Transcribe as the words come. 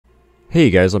Hey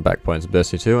guys, I'm back playing some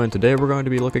Destiny 2, and today we're going to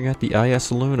be looking at the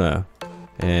Eyasluna.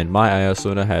 And my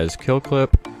Eyasluna has kill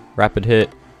clip, rapid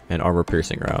hit, and armor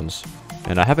piercing rounds.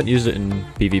 And I haven't used it in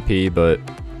PvP, but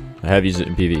I have used it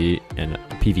in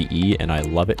PvE, and I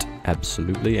love it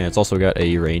absolutely. And it's also got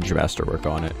a range masterwork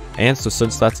on it. And so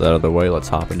since that's out of the way, let's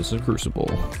hop into some Crucible.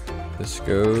 This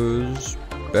goes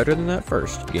better than that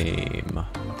first game.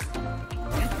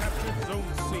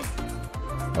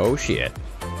 Oh shit.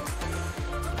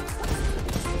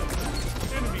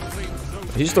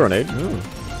 He's throwing aid. Ooh.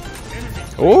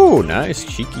 Oh, nice.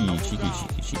 Cheeky.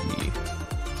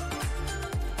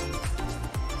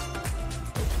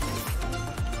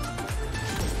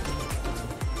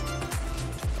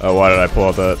 Oh, why did I pull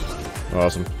out that?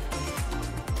 Awesome.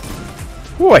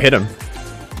 Ooh, I hit him.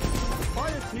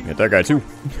 Hit that guy too.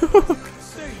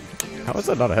 How is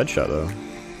that not a headshot though?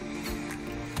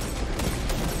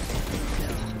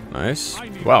 Nice.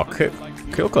 Wow,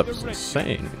 kill clip is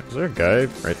insane. Is there a guy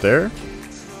right there?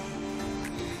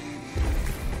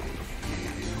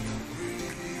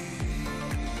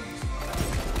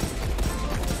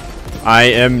 I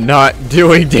am not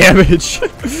doing damage.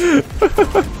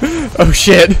 Oh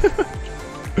shit.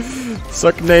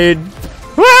 Suck nade.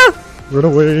 Ah! Run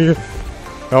away.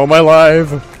 How am I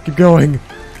alive? Keep going.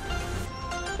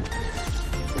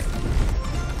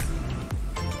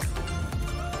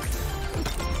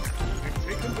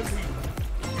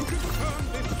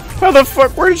 How the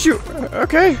fuck? Where did you?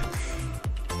 Okay.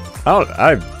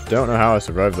 I don't know how I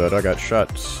survived that. I got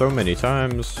shot so many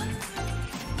times.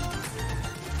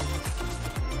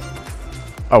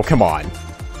 Oh, come on.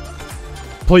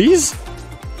 Please?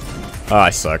 Ah,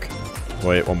 I suck.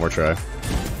 Wait, one more try.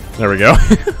 There we go.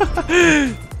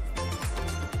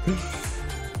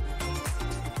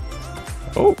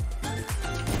 Oh.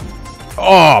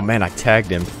 Oh, man, I tagged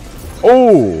him.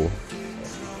 Oh.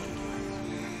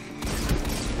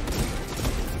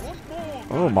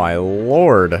 Oh, my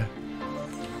lord.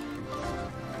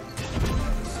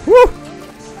 Woo!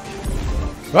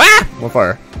 Ah! One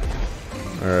fire.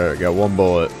 Alright, got one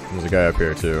bullet. There's a guy up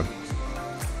here too.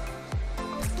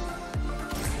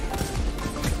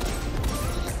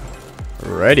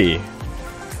 Ready.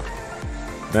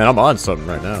 Man, I'm on something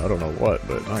right now. I don't know what,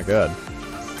 but my god.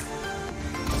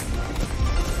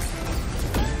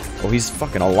 Oh, he's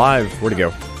fucking alive. Where'd he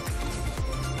go?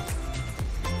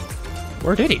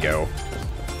 Where did he go?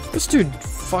 This dude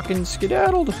fucking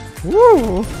skedaddled.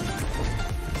 Woo!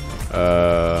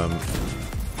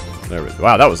 There we go.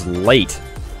 Wow, that was late.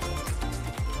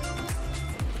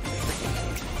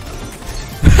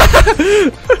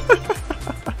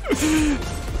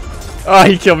 Oh,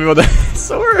 he killed me with a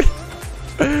sword.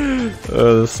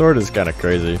 The sword is kind of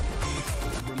crazy.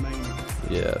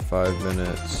 Yeah, 5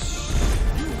 minutes.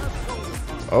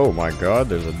 Oh my god,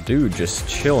 there's a dude just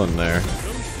chilling there.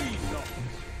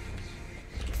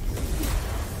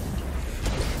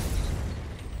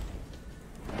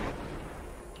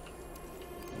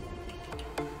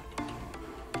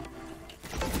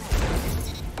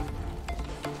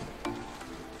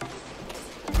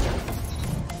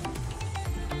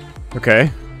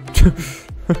 Okay.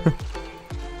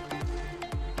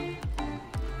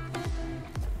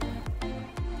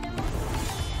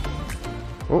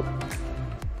 Oh.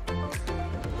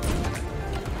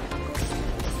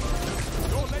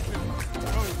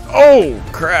 Oh,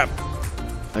 crap.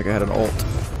 Like I had an ult.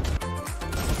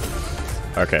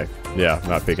 Okay. Yeah, I'm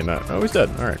not picking that. Oh, he's dead.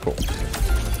 Alright, cool.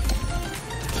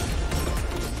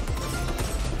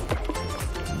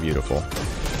 Beautiful.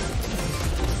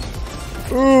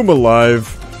 Oh, I'm alive.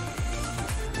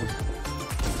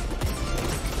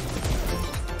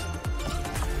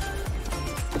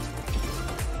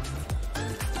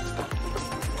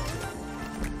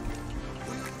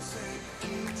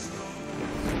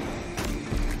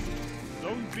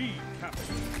 Zone B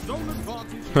captured. Zone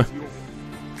advantage is yours.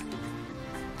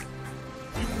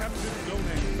 You captured Zone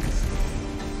A.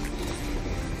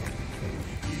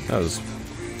 That was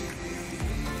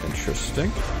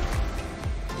interesting.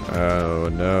 Oh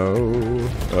no.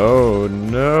 Oh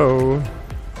no.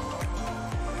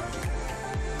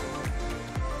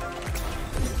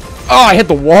 Oh, I hit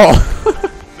the wall.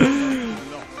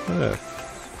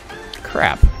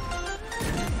 Crap.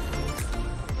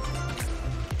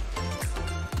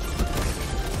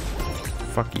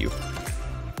 Fuck you.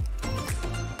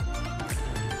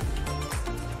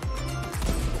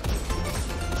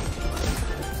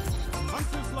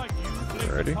 Hunters like you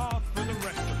Ready? path for the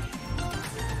rest of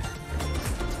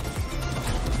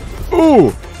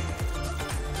Ooh!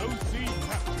 Zone C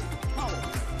captured. Power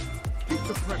play. Keep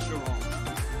the pressure on.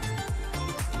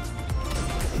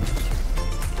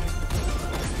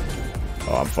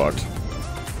 Oh, I'm fucked.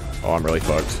 Oh, I'm really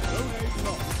fucked. Zone A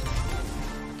lost.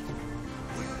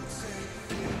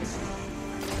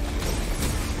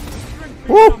 Strength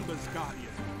in Woo! numbers,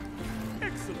 Guardian.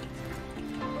 Excellent.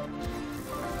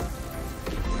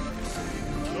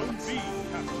 Zone B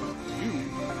captured. You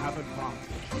have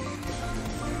advantage.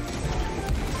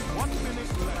 1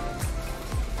 minute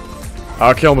left.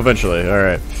 I'll kill him eventually.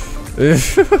 Alright. Zone A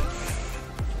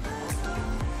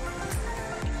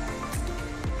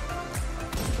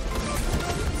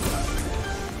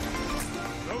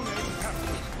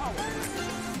captured. Power.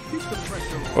 Keep the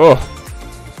pressure on. Oh.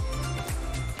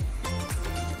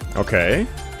 Okay.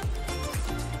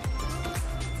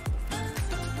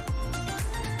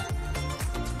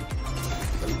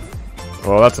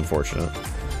 Well, that's unfortunate.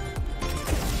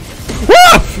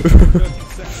 30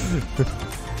 seconds.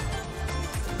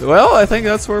 Well, I think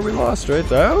that's where we lost, right?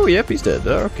 Oh, yep, he's dead.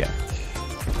 Okay.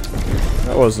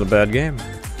 That wasn't a bad game.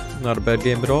 Not a bad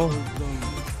game at all.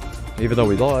 Even though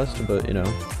we lost, but you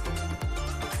know.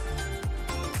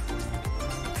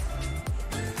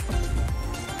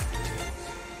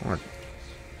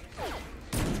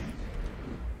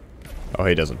 Oh,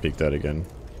 he doesn't peek that again.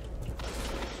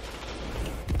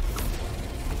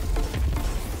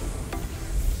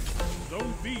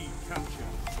 Zone B captured.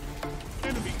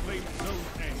 Enemy claims Zone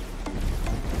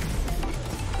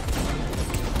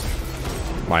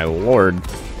A. My lord.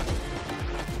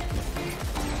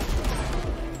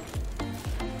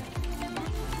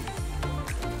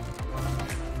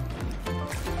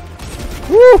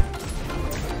 Woo!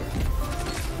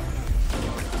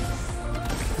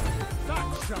 That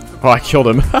shut the Oh, I killed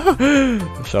him.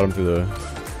 I shot him through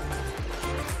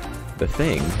the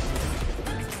thing.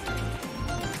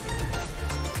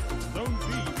 Zone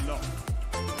B lost.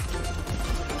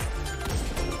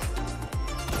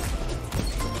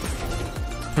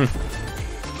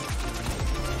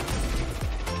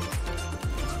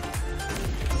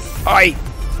 Aye.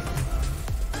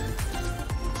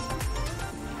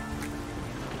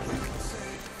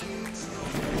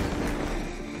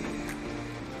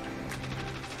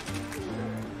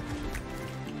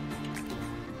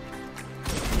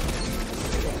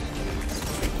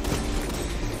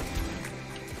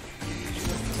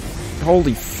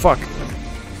 Holy fuck.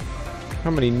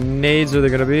 How many nades are there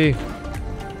gonna be?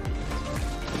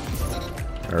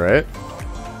 Alright.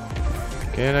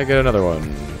 Can I get another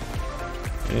one?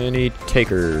 Any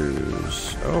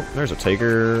takers? Oh, there's a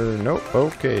taker. Nope.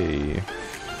 Okay. This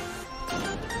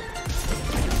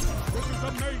is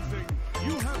amazing.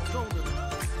 You have stolen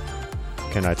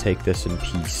it. Can I take this in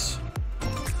peace?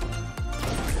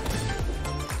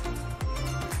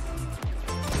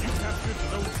 You captured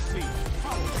Zone C.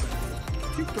 Power.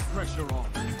 Keep the pressure on.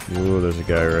 Ooh, there's a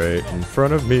guy right in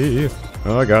front of me.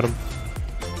 Oh, I got him.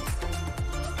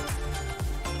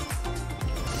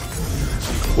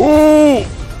 Ooh!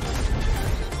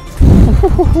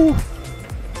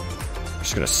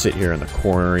 Just gonna sit here in the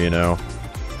corner, you know.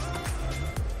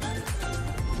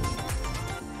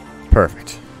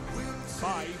 Perfect.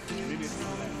 5 minutes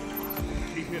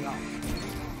left. Keep it up.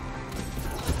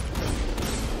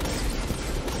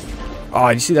 Oh,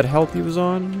 did you see that health he was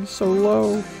on? He's so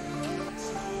low.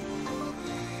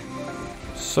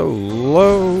 So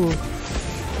low.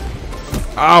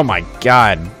 Oh my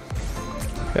god.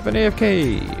 Have an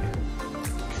AFK.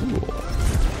 Cool.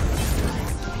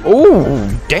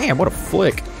 Oh, damn, what a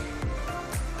flick.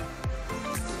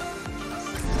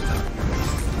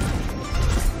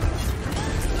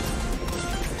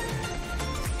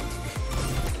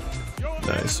 Your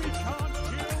Nice. enemy can't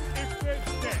kill if they're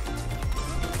dead.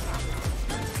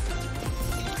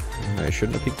 I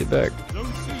shouldn't have peeked it back.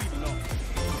 Zone C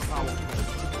lost. Power.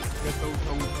 Get those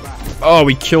zones back. Oh,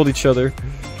 we killed each other.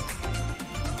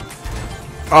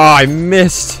 Oh, I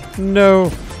missed.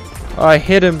 No. I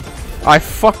hit him. I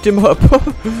fucked him up.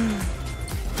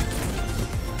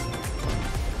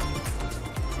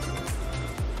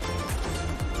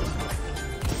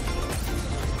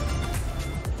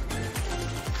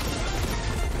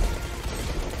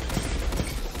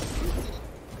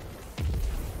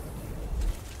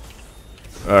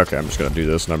 Okay, I'm just gonna do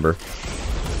this number.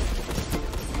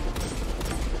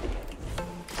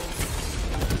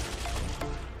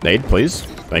 Nade, please.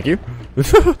 Thank you.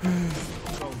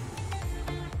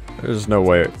 There's no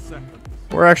way.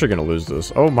 We're actually gonna lose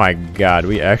this. Oh my god,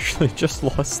 we actually just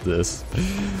lost this.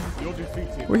 You're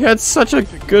defeated. We had such a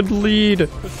good lead.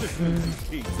 Persistence is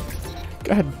key.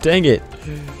 God dang it.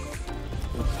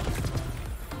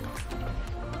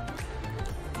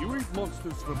 You eat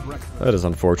monsters for breakfast. That is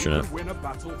unfortunate. You win a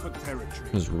battle for territory.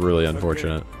 That is really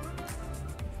unfortunate.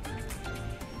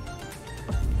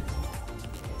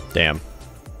 Damn.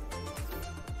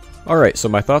 Alright, so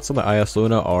my thoughts on the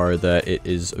Eyasluna are that it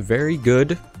is very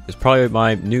good. It's probably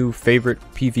my new favorite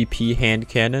PvP hand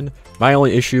cannon. My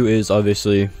only issue is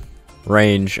obviously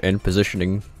range and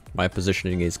positioning. My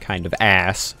positioning is kind of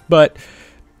ass, but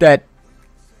that's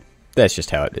just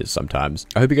how it is sometimes.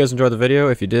 I hope you guys enjoyed the video.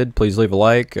 If you did, please leave a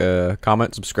like,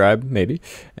 comment, subscribe, maybe,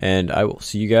 and I will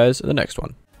see you guys in the next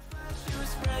one.